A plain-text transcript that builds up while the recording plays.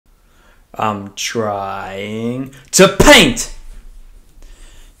I'm trying to paint!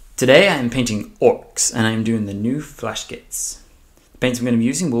 Today I am painting Orks, and I am doing the new Flash Gitz. The paints I'm going to be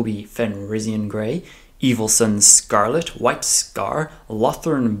using will be Fenrisian Grey, Evil Sun Scarlet, White Scar,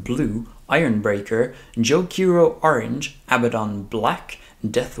 Lothern Blue, Ironbreaker, Jokiro Orange, Abaddon Black,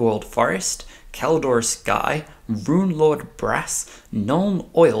 Deathworld Forest, Keldor Sky, Runelord Brass, Nuln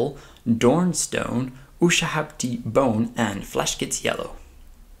Oil, Dornstone, Ushabti Bone, and Flash Gitz Yellow.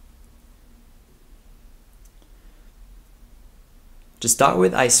 To start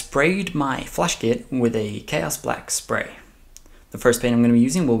with, I sprayed my Flash Git with a Chaos Black spray. The first paint I'm going to be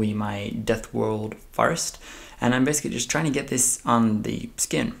using will be my Deathworld Forest, and I'm basically just trying to get this on the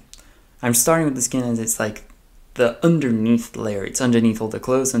skin. I'm starting with the skin as it's like the underneath layer. It's underneath all the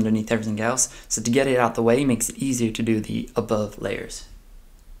clothes, underneath everything else, so to get it out the way makes it easier to do the above layers.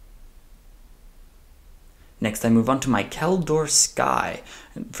 Next I move on to my Keldor Sky.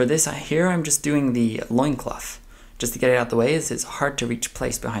 For this here I'm just doing the loincloth, just to get it out the way as it's hard to reach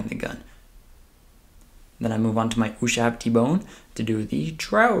place behind the gun. Then I move on to my Ushabti Bone to do the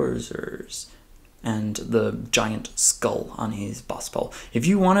trousers and the giant skull on his boss pole. If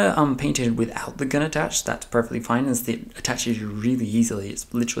you want to paint it without the gun attached, that's perfectly fine, as it attaches really easily.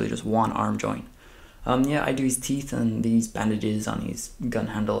 It's literally just one arm joint. Yeah, I do his teeth and these bandages on his gun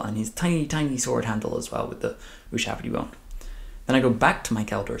handle and his tiny sword handle as well with the Ushabti Bone. Then I go back to my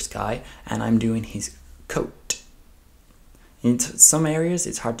Keldor Sky and I'm doing his coat. In some areas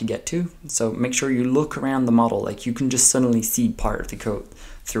it's hard to get to, so make sure you look around the model. Like, you can just suddenly see part of the coat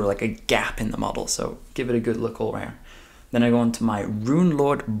through like a gap in the model, so give it a good look all around. Then I go on to my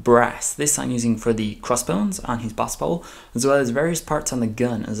Runelord Brass. This I'm using for the crossbones on his boss pole, as well as various parts on the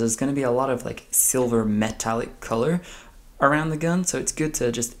gun, as there's going to be a lot of like silver metallic color around the gun, so it's good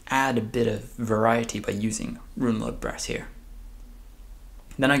to just add a bit of variety by using Runelord Brass here.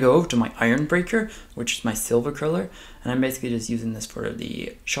 Then I go over to my Ironbreaker, which is my silver color, and I'm basically just using this for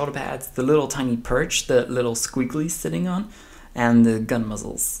the shoulder pads, the little tiny perch, the little squiggly sitting on, and the gun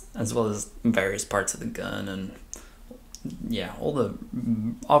muzzles, as well as various parts of the gun, and yeah, all the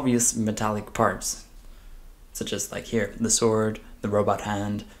obvious metallic parts, such as like here, the sword, the robot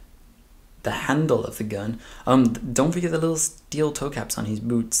hand, the handle of the gun. Don't forget the little steel toe caps on his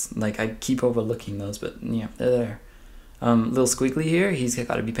boots. Like, I keep overlooking those, but yeah, they're there. Little squiggly here, he's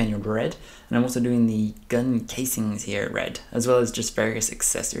got to be painted red, and I'm also doing the gun casings here red, as well as just various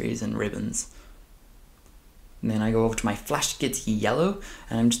accessories and ribbons. And then I go over to my Flash Gitz yellow,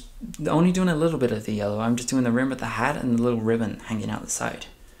 and I'm just only doing a little bit of the yellow. I'm just doing the rim of the hat and the little ribbon hanging out the side.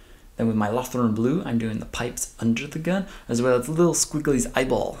 Then with my Lothern blue, I'm doing the pipes under the gun, as well as the little squiggly's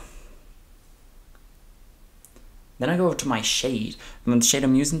eyeball. Then I go over to my shade, and the shade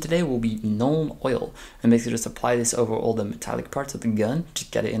I'm using today will be Nuln Oil, and basically just apply this over all the metallic parts of the gun, just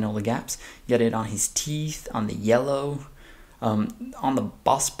get it in all the gaps, get it on his teeth, on the yellow, on the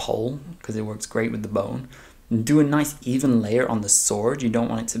boss pole, because it works great with the bone. And do a nice even layer on the sword. You don't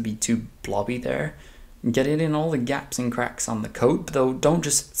want it to be too blobby there. Get it in all the gaps and cracks on the coat, but though don't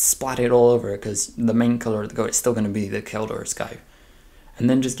just splat it all over, because the main color of the coat is still going to be the Keldor Sky. And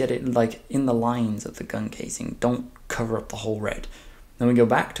then just get it like in the lines of the gun casing. Don't cover up the whole red. Then we go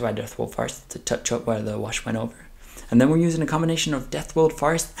back to our Deathworld Forest to touch up where the wash went over. And then we're using a combination of Deathworld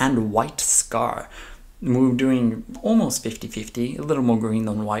Forest and White Scar. We're doing almost 50-50, a little more green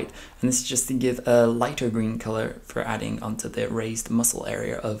than white. And this is just to give a lighter green color for adding onto the raised muscle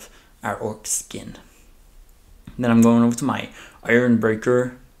area of our orc skin. Then I'm going over to my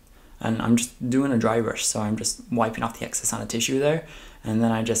Ironbreaker, and I'm just doing a dry brush, so I'm just wiping off the excess on a tissue there, and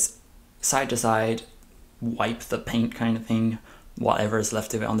then I just side to side wipe the paint kind of thing, whatever is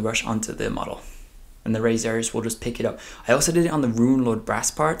left of it on the brush, onto the model, and the raised areas will just pick it up. I also did it on the Runelord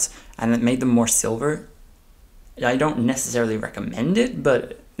Brass parts, and it made them more silver. I don't necessarily recommend it,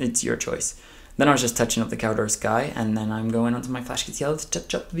 but it's your choice. Then I was just touching up the Keldor Sky, and then I'm going onto my Flash Gitz yellow to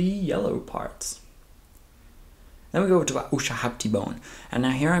touch up the yellow parts. Then we go over to our Ushabti Bone, and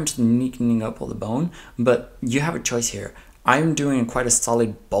now here I'm just neatening up all the bone, but you have a choice here. I'm doing quite a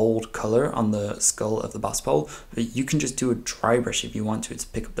solid bold color on the skull of the boss pole, but you can just do a dry brush if you want to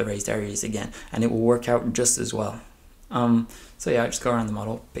pick up the raised areas again, and it will work out just as well. So yeah, I just go around the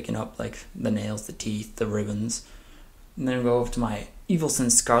model, picking up like the nails, the teeth, the ribbons, and then I go over to my Evil Sun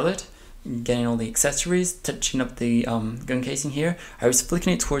Scarlet, getting all the accessories, touching up the gun casing here. I was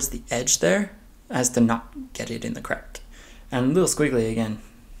flicking it towards the edge there, as to not get it in the crack. And a little squiggly again,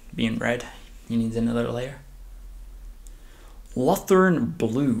 being red, he needs another layer. Lothern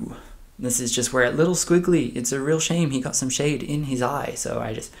Blue. This is just where a little squiggly, it's a real shame he got some shade in his eye, so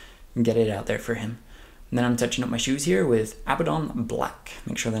I just get it out there for him. And then I'm touching up my shoes here with Abaddon Black.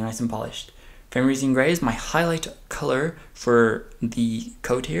 Make sure they're nice and polished. Fenrisian Grey is my highlight color for the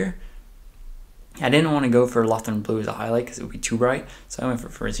coat here. I didn't want to go for Lothern Blue as a highlight because it would be too bright, so I went for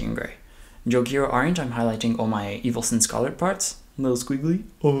Fenrisian Grey. Jokiro Orange, I'm highlighting all my Evilson Scholar parts. A little squiggly.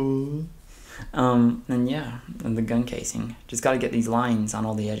 Oh. And yeah, and the gun casing. Just gotta get these lines on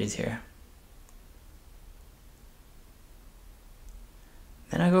all the edges here.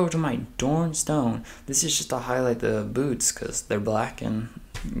 Then I go over to my Dorn Stone. This is just to highlight the boots because they're black and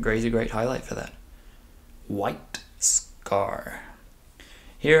gray's a great highlight for that. White Scar.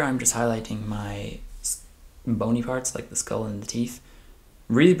 Here I'm just highlighting my bony parts like the skull and the teeth.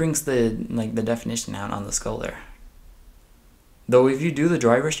 Really brings the definition out on the skull there. Though if you do the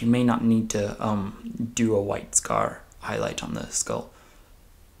dry brush, you may not need to do a white scar highlight on the skull.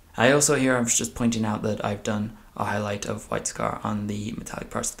 I also here I'm just pointing out that I've done a highlight of white scar on the metallic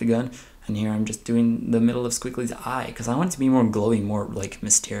parts of the gun, and here I'm just doing the middle of Squiggly's eye because I want it to be more glowy, more like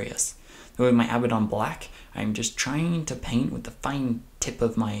mysterious. Though with my Abaddon Black, I'm just trying to paint with the fine tip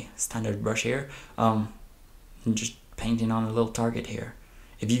of my standard brush here, and just painting on a little target here.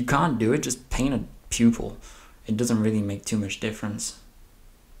 If you can't do it, just paint a pupil. It doesn't really make too much difference.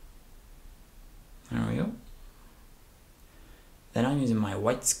 There we go. Then I'm using my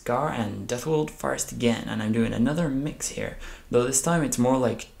White Scar and Deathworld Forest again, and I'm doing another mix here. Though this time it's more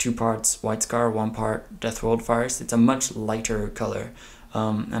like 2 parts White Scar, 1 part Deathworld Forest. It's a much lighter color,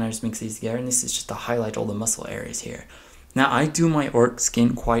 and I just mix these together, and this is just to highlight all the muscle areas here. Now I do my orc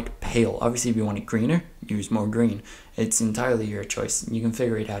skin quite pale. Obviously if you want it greener, use more green. It's entirely your choice. You can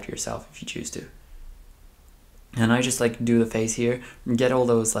figure it out yourself if you choose to. And I just like do the face here, and get all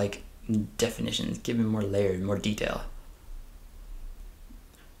those like definitions, give it more layered, more detail.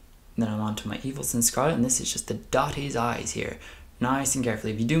 Then I'm on to my Evilson Scarlet, and this is just to dot his eyes here. Nice and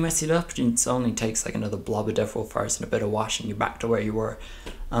carefully. If you do mess it up, it only takes like another blob of Deathworld Forest and a bit of wash and you're back to where you were.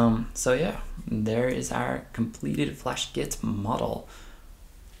 So yeah, there is our completed Flash Gitz model.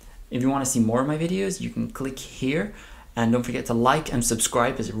 If you want to see more of my videos, you can click here. And don't forget to like and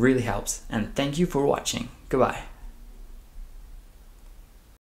subscribe as it really helps. And thank you for watching. Goodbye.